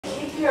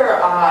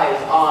our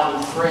eyes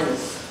on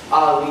Prince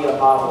Ali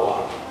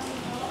Ababwa.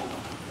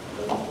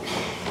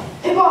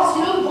 Hey boss,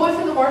 you know the boy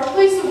from the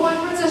marketplace, the boy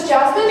Princess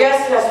Jasmine?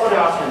 Yes, what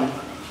about him?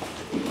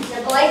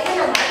 The boy from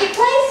the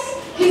marketplace?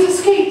 He's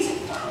escaped.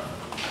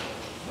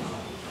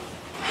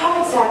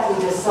 How exactly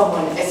does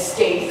someone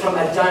escape from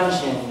a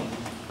dungeon,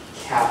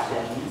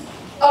 Captain?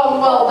 Oh,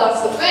 well,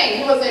 that's the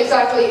thing. He wasn't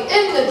exactly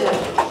in the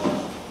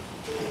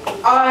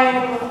dungeon.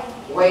 I'm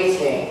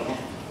waiting.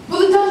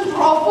 Well, the dungeons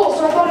were all full,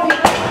 so I thought it'd be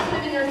great to put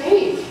him in your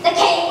cave. The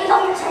cave with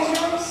all your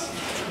treasures?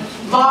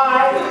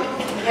 My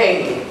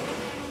cave.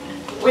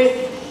 With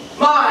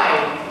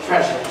my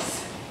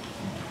treasures.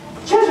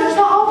 Treasures?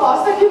 Not all,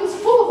 boss. That cave was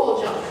full of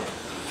old junk.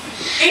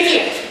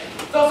 Idiot!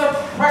 Those are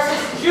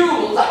precious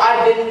jewels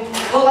I've been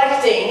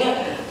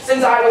collecting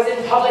since I was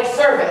in public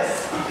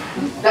service.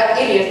 That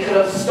idiot could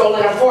have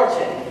stolen a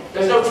fortune.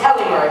 There's no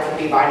telling where it could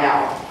be by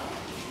now.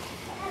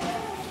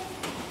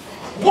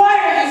 Why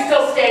are you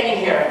still standing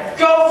here?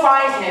 Go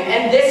find him,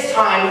 and this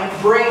time,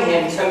 bring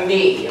him to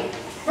me.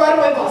 Right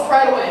away, boss.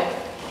 Right away.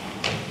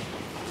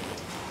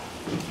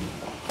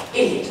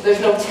 Idiot, there's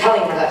no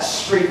telling where that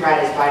street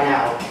rat is by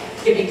now.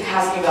 He could be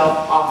passing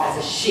himself off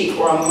as a sheik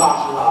or a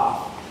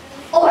mashallah.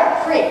 Or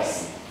a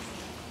prince?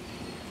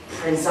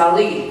 Prince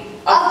Ali.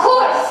 Of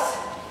course!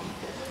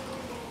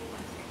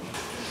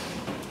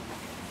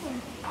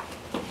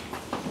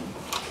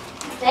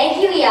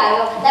 Thank you,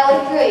 Iago. That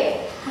was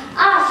brilliant.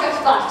 Ah,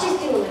 shucks, boss. Just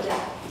doing the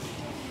job.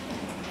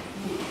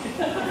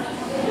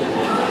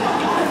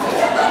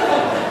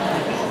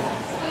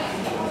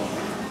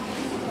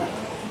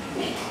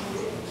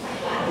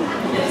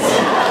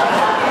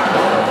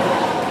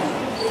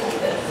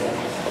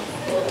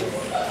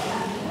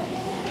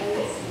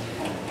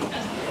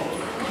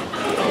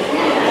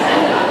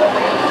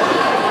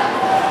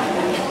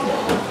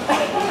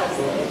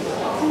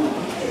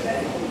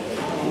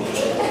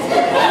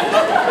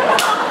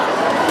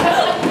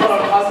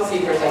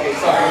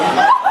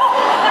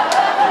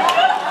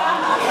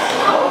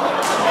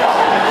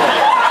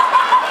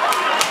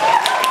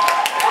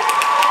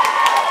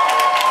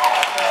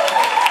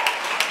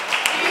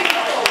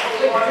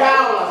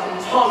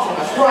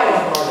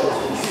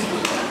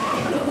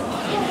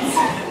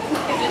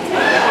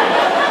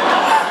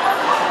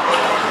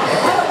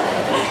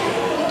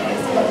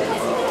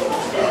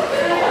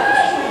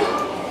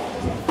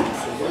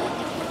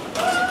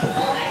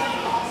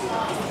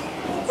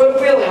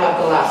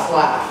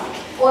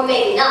 Or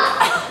maybe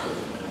not.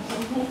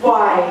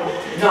 Why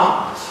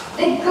not?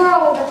 The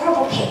girl with the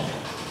purple cape.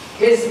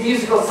 His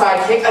musical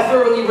sidekick, a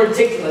thoroughly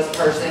ridiculous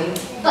person.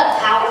 But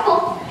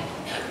powerful.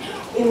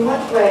 In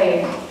what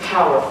way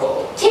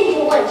powerful? 10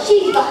 to 1,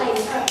 she's behind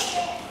the curtain.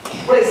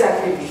 What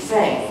exactly are you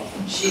saying?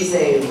 She's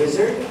a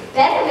wizard?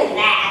 Better than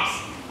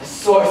that. A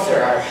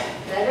sorcerer?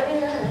 Better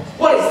than that.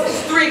 What is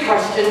this? 3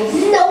 questions?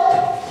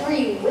 Nope.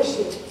 3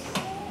 wishes.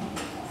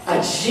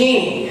 A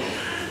genie.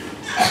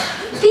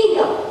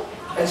 Bingo.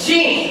 A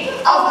genie.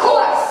 Of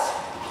course.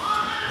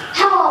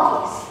 How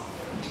obvious.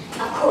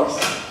 Of course.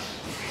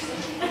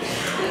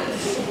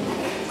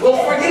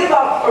 We'll forget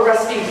about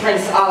arresting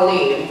Prince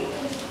Ali,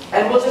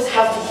 and we'll just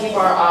have to keep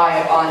our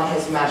eye on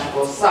his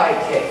magical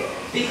sidekick,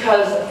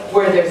 because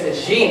where there's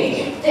a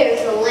genie,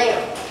 there's a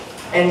lamp.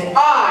 And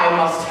I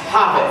must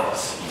have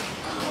it.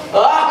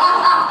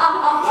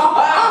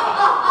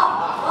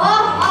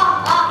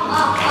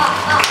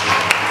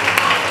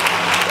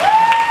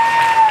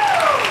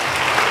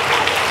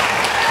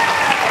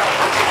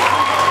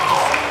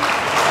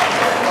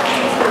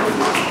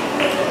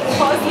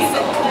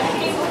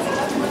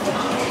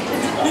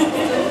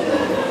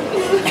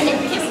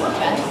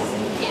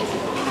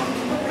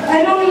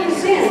 I don't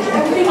understand.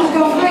 Everything was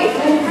going great, and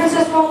then the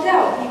princess walked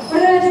out. What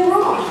did I do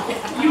wrong?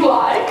 You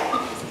lied?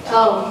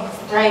 Oh,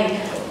 right.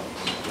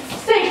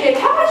 Say, kid,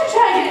 how about you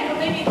try again, but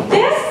maybe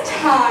this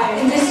time?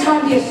 And this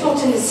time be a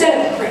sultan instead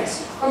of a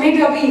prince. Or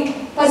maybe I'll be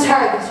less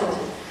higher than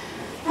sultan.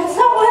 That's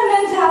not what I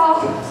meant, Hal.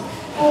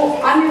 Well,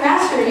 I'm your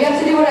master. You have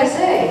to do what I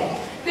say.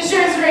 This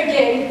sure is a great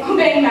game.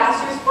 Obeying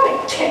masters. What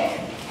a kick.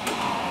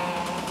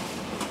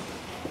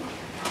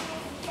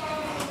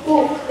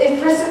 Well, if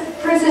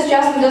Princess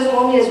Jasmine doesn't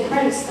want me as a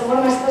prince, then what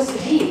am I supposed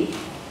to be?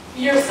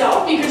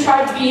 Yourself? You could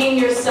try being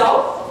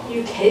yourself. Are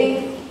you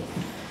kidding?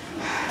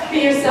 Be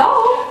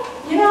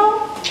yourself. You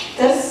know,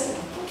 That's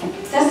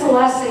the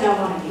last thing I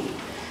want to be.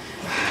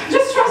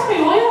 just trust me,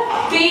 will you?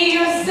 Be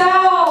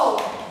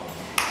yourself.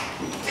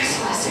 That's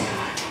the last thing I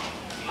want to be.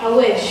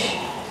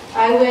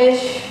 I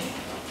wish.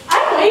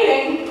 I'm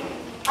waiting.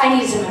 I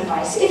need some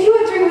advice. If you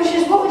had 3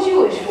 wishes, what would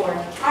you wish for?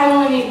 I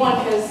only need one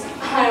because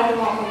I only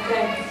want one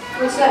thing.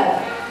 What's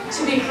that?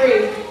 To be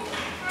free.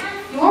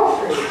 You're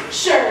free.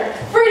 Sure.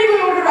 Free to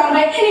be ordered around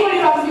by anybody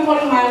who happens to be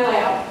wanting my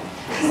layout.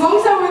 As long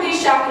as I wear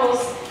these shackles,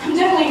 I'm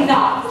definitely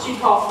not what you'd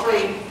call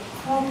free.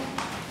 Well,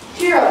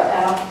 cheer up,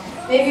 pal.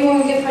 Maybe when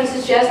we get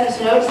Princess Jasmine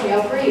to notice me,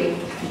 I'll free you.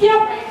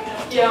 Yep.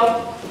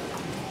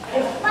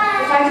 If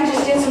I could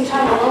just get some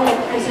time alone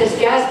with Princess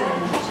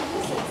Jasmine.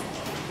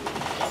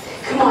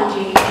 Come on,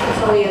 Genie.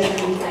 That's all he has to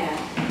do plan.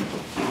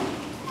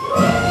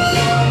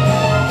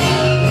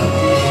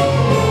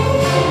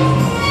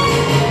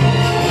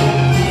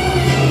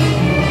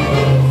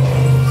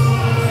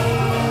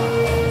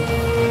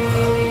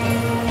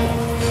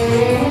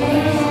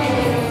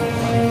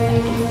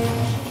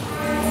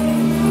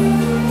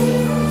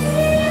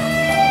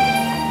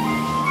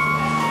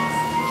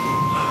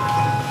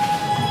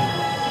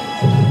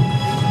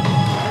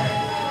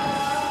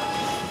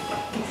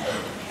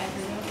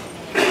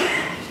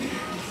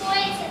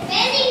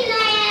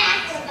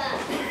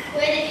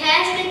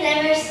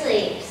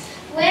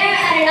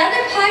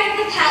 another part of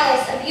the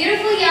palace, a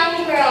beautiful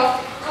young girl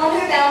on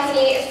her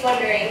balcony is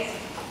wondering.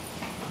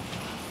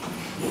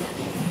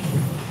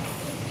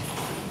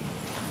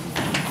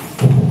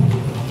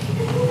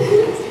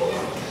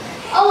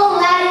 Oh,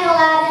 Aladdin,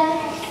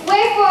 Aladdin,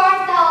 wherefore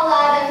art thou,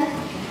 Aladdin?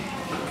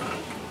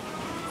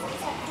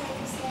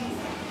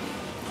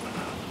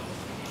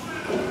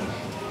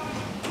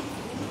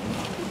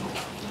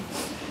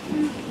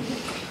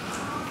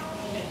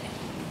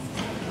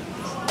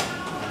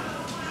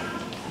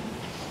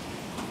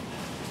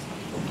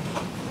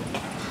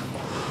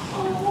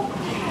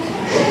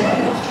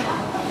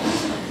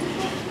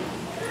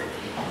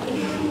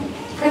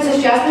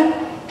 Princess Jasmine?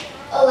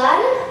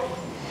 Aladdin?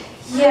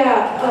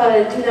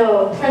 Yeah,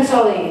 no, Prince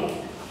Ali.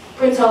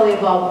 Prince Ali,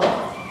 blah,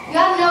 blah. You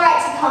have no right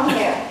to come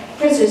here.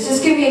 Princess,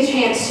 just give me a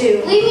chance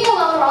to... Leave me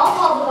alone or I'll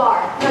call the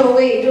guard. No,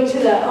 wait, don't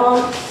do that.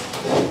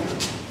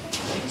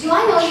 Do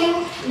I know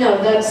you?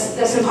 No,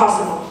 that's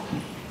impossible.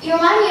 You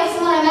remind me of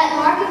someone I met in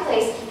the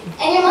marketplace,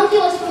 and your monkey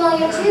looks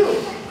familiar too.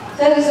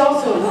 That is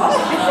also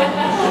impossible.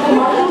 The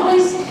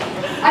marketplace?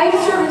 I have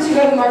servants who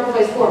go to the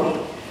marketplace for me.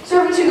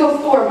 Servants who go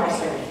for my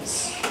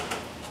servants.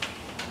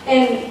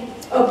 And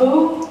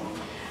Abu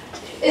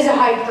is a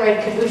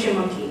high-bred capuchin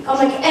monkey,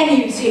 unlike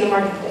any you'd see in a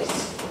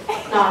marketplace.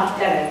 Not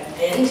that I've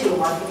been to a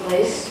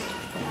marketplace.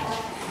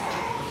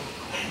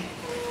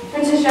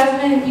 Princess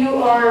Jasmine, you're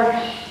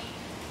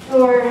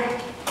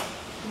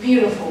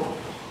beautiful.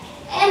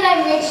 And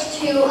I'm rich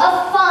too,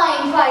 a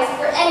fine price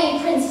for any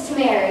prince to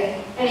marry.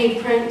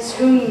 Any prince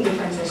whom the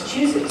princess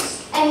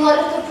chooses. And what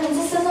if the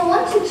princess doesn't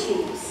want to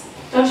choose?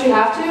 Don't you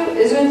have to?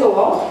 Isn't it the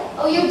law?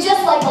 Oh, you're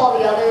just like all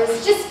the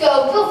others. Just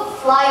go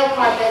fly a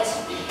carpet.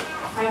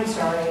 I'm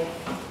sorry.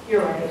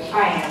 You're right.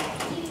 I am.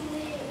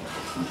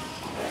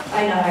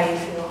 I know how you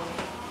feel.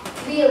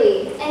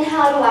 Really? And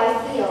how do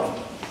I feel?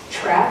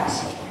 Trapped.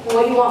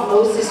 What you want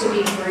most is to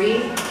be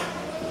free,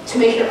 to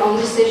make your own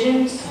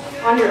decisions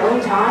on your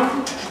own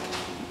time.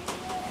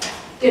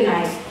 Good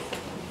night.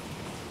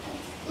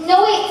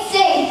 No, wait,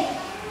 stay.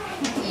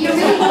 You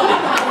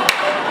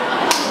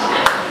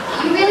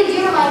really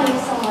do remind me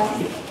of someone.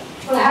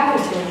 What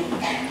happened to him?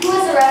 He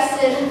was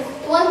arrested.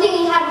 The one thing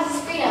he had was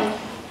his freedom,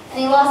 and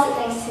he lost it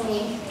thanks to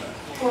me.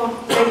 Well,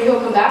 maybe he'll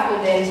come back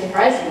one day and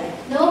surprise you.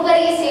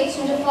 Nobody escapes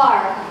from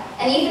Jafar,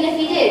 and even if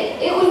he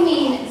did, it would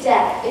mean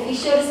death if he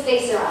showed his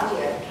face around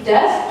here.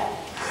 Death?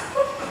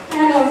 I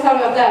never thought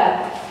about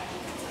that.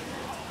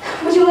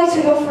 Would you like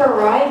to go for a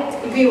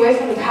ride? You'd be away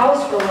from the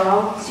palace for a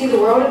while, see the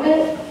world a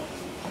bit?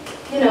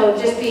 You know,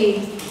 just be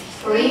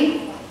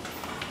free?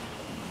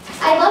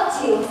 I'd love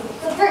to,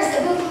 but first,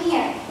 Abu, come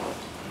here.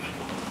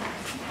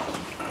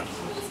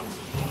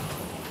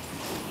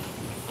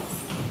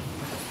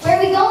 Where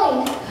are we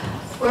going?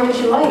 Where would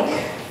you like?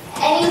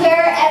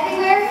 Anywhere,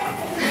 everywhere?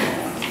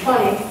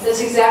 Funny,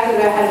 that's exactly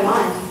what I had in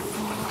mind.